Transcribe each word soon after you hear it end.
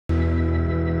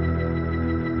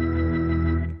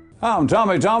I'm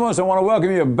Tommy Thomas. I want to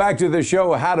welcome you back to the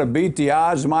show, How to Beat the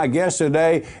Odds. My guest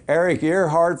today, Eric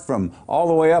Earhart from all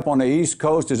the way up on the East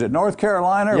Coast. Is it North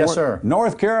Carolina? Yes, sir.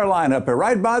 North Carolina, up there,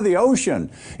 right by the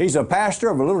ocean. He's a pastor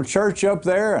of a little church up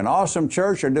there, an awesome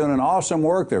church. They're doing an awesome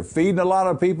work. They're feeding a lot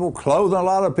of people, clothing a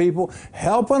lot of people,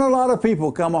 helping a lot of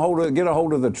people get a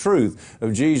hold of the truth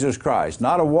of Jesus Christ.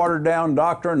 Not a watered-down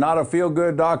doctrine, not a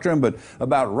feel-good doctrine, but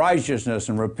about righteousness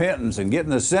and repentance and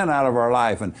getting the sin out of our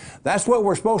life. And that's what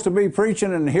we're supposed to be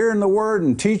preaching and hearing the word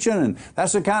and teaching, and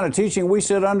that's the kind of teaching we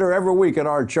sit under every week at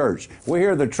our church. We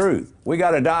hear the truth. We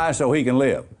got to die so he can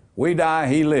live. We die,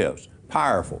 he lives.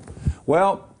 Powerful.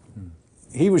 Well,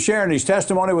 he was sharing his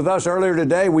testimony with us earlier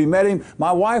today. We met him.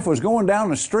 My wife was going down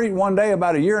the street one day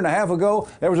about a year and a half ago.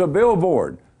 There was a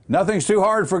billboard. Nothing's too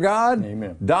hard for God.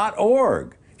 Amen.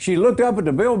 .org. She looked up at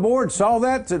the billboard, saw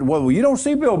that, said, well, you don't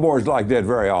see billboards like that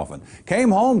very often.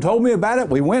 Came home, told me about it.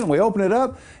 We went and we opened it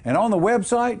up. And on the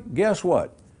website, guess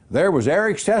what? There was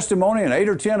Eric's testimony and 8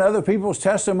 or 10 other people's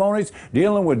testimonies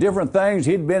dealing with different things.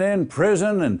 He'd been in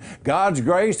prison and God's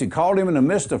grace. He called him in the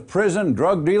midst of prison,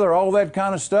 drug dealer, all that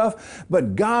kind of stuff.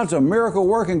 But God's a miracle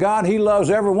working God. He loves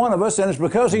every one of us, and it's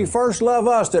because He first loved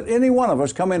us that any one of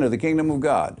us come into the kingdom of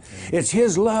God. It's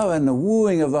His love and the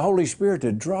wooing of the Holy Spirit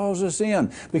that draws us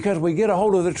in because we get a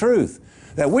hold of the truth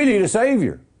that we need a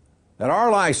Savior, that our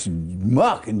life's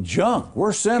muck and junk.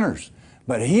 We're sinners,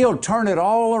 but He'll turn it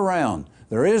all around.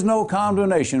 There is no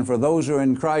condemnation for those who are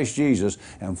in Christ Jesus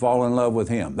and fall in love with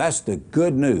Him. That's the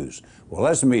good news. Well,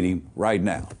 let's meet him right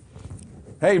now.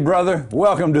 Hey, brother,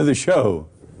 welcome to the show.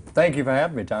 Thank you for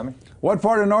having me, Tommy. What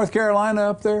part of North Carolina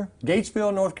up there?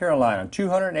 Gatesville, North Carolina,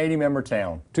 280-member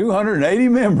town. 280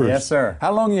 members? Yes, sir.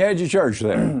 How long you had your church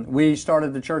there? We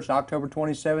started the church October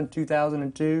 27,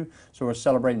 2002, so we're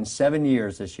celebrating 7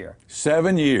 years this year.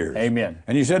 7 years. Amen.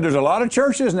 And you said there's a lot of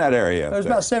churches in that area. There's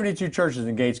about 72 churches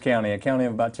in Gates County, a county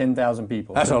of about 10,000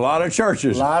 people. That's a lot of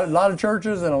churches. A lot of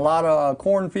churches and a lot of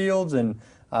cornfields, and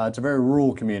it's a very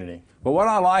rural community. But what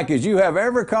I like is you have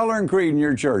every color and creed in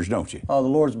your church, don't you? Oh, the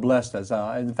Lord's blessed us.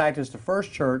 In fact, it's the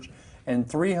first church in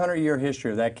 300-year history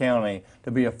of that county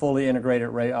to be a fully integrated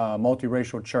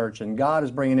multiracial church. And God is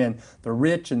bringing in the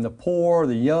rich and the poor,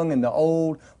 the young and the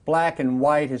old, black and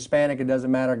white, Hispanic, it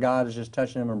doesn't matter. God is just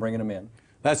touching them and bringing them in.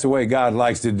 That's the way God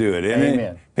likes to do it, isn't Amen.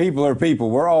 it? People are people.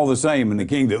 We're all the same in the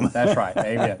kingdom. That's right.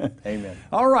 Amen. Amen.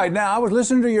 All right. Now, I was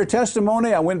listening to your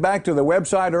testimony. I went back to the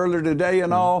website earlier today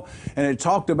and all, and it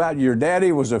talked about your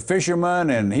daddy was a fisherman,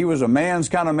 and he was a man's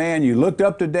kind of man. You looked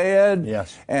up to Dad.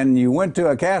 Yes. And you went to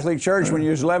a Catholic church when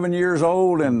you was 11 years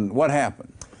old, and what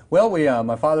happened? Well,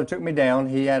 my father took me down.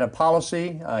 He had a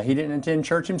policy. He didn't attend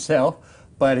church himself,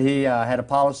 but he had a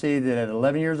policy that at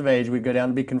 11 years of age, we'd go down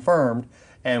to be confirmed.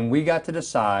 And we got to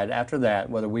decide after that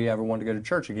whether we ever wanted to go to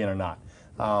church again or not.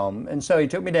 And so he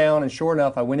took me down, and sure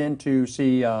enough, I went in to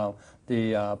see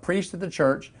the priest at the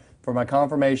church for my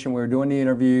confirmation. We were doing the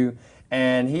interview,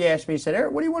 and he asked me, he said,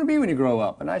 Eric, what do you want to be when you grow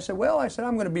up? And I said, well,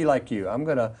 I'm going to be like you. I'm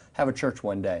going to have a church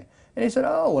one day. And he said,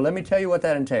 oh, well, let me tell you what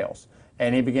that entails.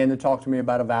 And he began to talk to me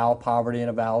about a vow of poverty and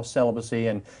a vow of celibacy.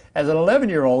 And as an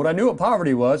 11-year-old, I knew what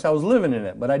poverty was. I was living in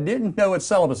it, but I didn't know what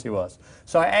celibacy was.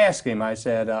 So I asked him, I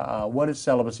said, what is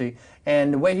celibacy?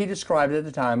 And the way he described it at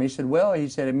the time, he said,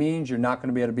 it means you're not going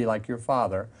to be able to be like your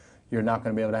father. You're not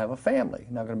going to be able to have a family.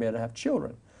 You're not going to be able to have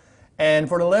children. And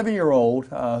for an 11-year-old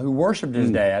who worshiped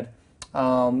his dad,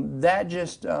 that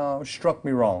just struck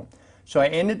me wrong. So I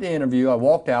ended the interview. I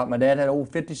walked out. My dad had an old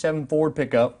 57 Ford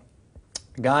pickup.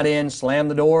 Got in, slammed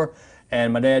the door,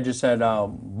 and my dad just said,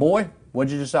 boy,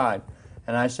 what'd you decide?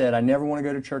 And I said, I never want to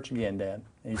go to church again, Dad.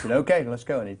 And he said, okay, let's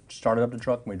go. And he started up the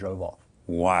truck, and we drove off.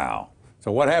 Wow.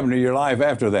 So what happened to your life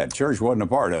after that? Church wasn't a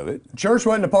part of it. Church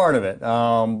wasn't a part of it.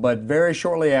 But very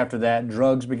shortly after that,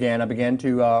 drugs began. I began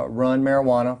to run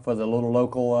marijuana for the little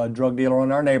local drug dealer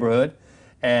in our neighborhood.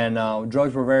 And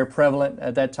drugs were very prevalent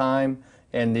at that time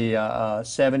in the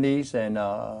 70s,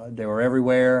 and they were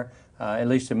everywhere. At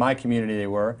least in my community they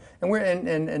were. And we're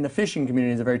in the fishing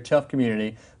community is a very tough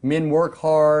community. Men work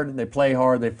hard, they play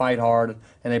hard, they fight hard,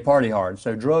 and they party hard.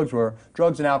 So drugs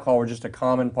and alcohol were just a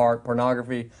common part,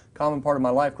 pornography, common part of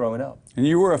my life growing up. And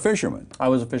you were a fisherman? I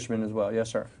was a fisherman as well, yes,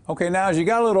 sir. Okay, now as you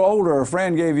got a little older, a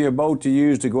friend gave you a boat to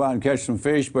use to go out and catch some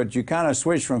fish, but you kind of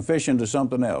switched from fishing to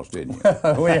something else, didn't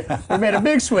you? we made a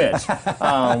big switch.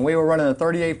 We were running a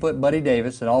 38-foot Buddy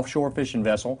Davis, an offshore fishing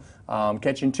vessel,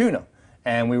 catching tuna.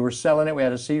 And we were selling it. We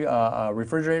had a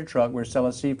refrigerated truck. We were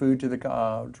selling seafood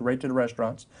right to the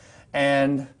restaurants.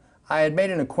 And I had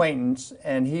made an acquaintance,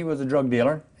 and he was a drug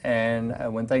dealer. And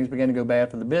when things began to go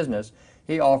bad for the business,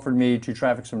 he offered me to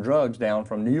traffic some drugs down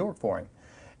from New York for him.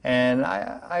 And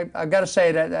I got to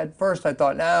say that at first I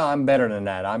thought, no, I'm better than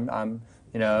that. I'm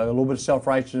you know, a little bit of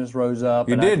self-righteousness rose up.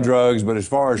 You did drugs, but as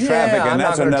far as traffic, and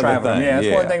that's another thing. Yeah,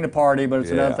 it's one thing to party, but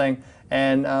it's another Yeah. thing.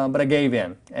 And but I gave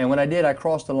in. And when I did, I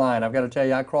crossed the line. I've got to tell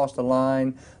you, I crossed the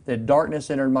line that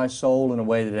darkness entered my soul in a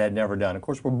way that it had never done. Of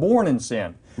course, we're born in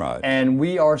sin. Right. And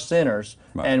we are sinners,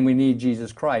 Right. and we need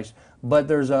Jesus Christ. But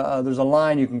there's a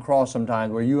line you can cross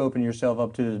sometimes where you open yourself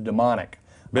up to the demonic.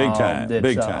 Big time, That's,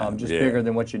 big time. just Yeah. bigger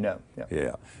than what you know. Yeah.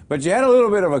 Yeah. But you had a little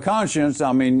bit of a conscience.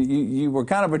 I mean, you were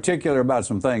kind of particular about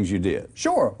some things you did.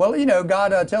 Sure. Well, you know, God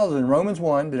tells us in Romans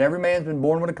 1 that every man's been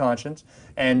born with a conscience,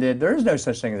 and that there is no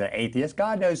such thing as an atheist.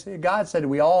 God said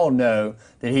we all know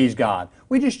that He's God.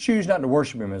 We just choose not to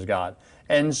worship Him as God.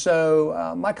 And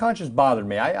so my conscience bothered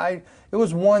me. It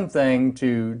was one thing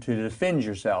to defend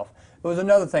yourself. It was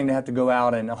another thing to have to go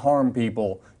out and harm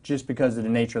people just because of the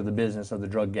nature of the business of the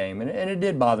drug game. And it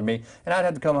did bother me. And I'd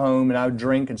have to come home and I would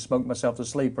drink and smoke myself to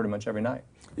sleep pretty much every night.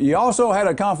 You also had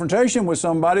a confrontation with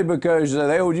somebody because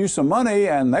they owed you some money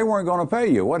and they weren't going to pay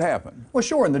you. What happened? Well,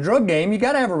 sure, in the drug game, you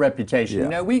got to have a reputation. Yeah. You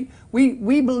know,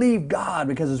 we believe God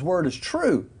because His Word is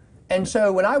true. And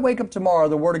so when I wake up tomorrow,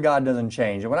 the Word of God doesn't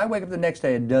change. And when I wake up the next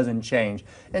day, it doesn't change.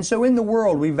 And so in the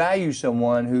world, we value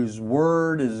someone whose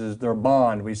word is their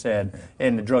bond, we said,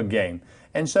 in the drug game.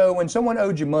 And so when someone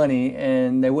owed you money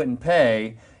and they wouldn't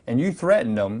pay and you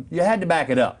threatened them, you had to back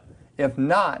it up. If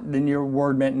not, then your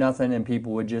word meant nothing and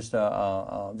people would just,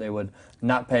 they would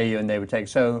not pay you and they would take.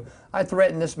 So I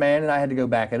threatened this man and I had to go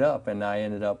back it up, and I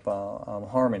ended up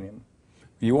harming him.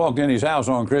 You walked in his house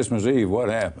on Christmas Eve. What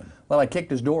happened? Well, I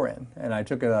kicked his door in, and I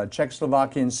took a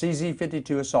Czechoslovakian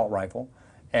CZ-52 assault rifle,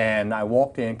 and I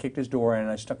walked in, kicked his door in, and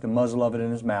I stuck the muzzle of it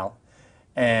in his mouth,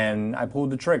 and I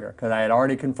pulled the trigger because I had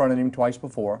already confronted him twice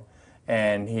before,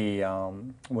 and he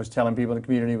was telling people in the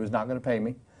community he was not going to pay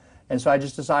me. And so I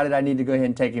just decided I needed to go ahead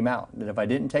and take him out, that if I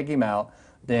didn't take him out,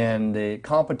 then the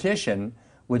competition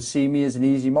would see me as an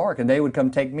easy mark, and they would come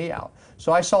take me out.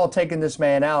 So I saw taking this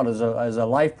man out as a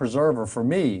life preserver for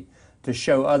me to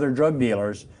show other drug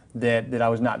dealers that I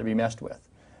was not to be messed with.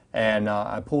 And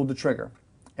I pulled the trigger,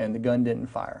 and the gun didn't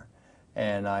fire.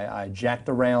 And I jacked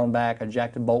the round back, I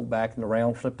jacked the bolt back, and the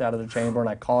round flipped out of the chamber, and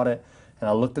I caught it, and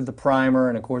I looked at the primer,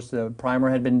 and of course the primer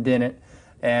had been dented.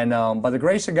 And by the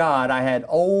grace of God, I had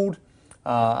old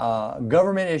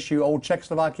government issue, old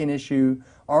Czechoslovakian issue,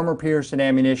 armor-piercing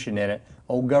ammunition in it,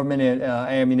 old government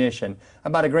ammunition.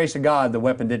 And by the grace of God, the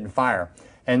weapon didn't fire.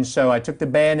 And so I took the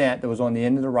bayonet that was on the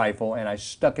end of the rifle and I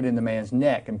stuck it in the man's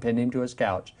neck and pinned him to his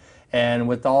couch. And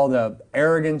with all the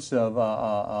arrogance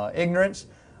of ignorance,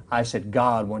 I said,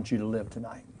 God wants you to live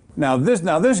tonight. Now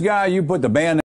this guy, you put the bayonet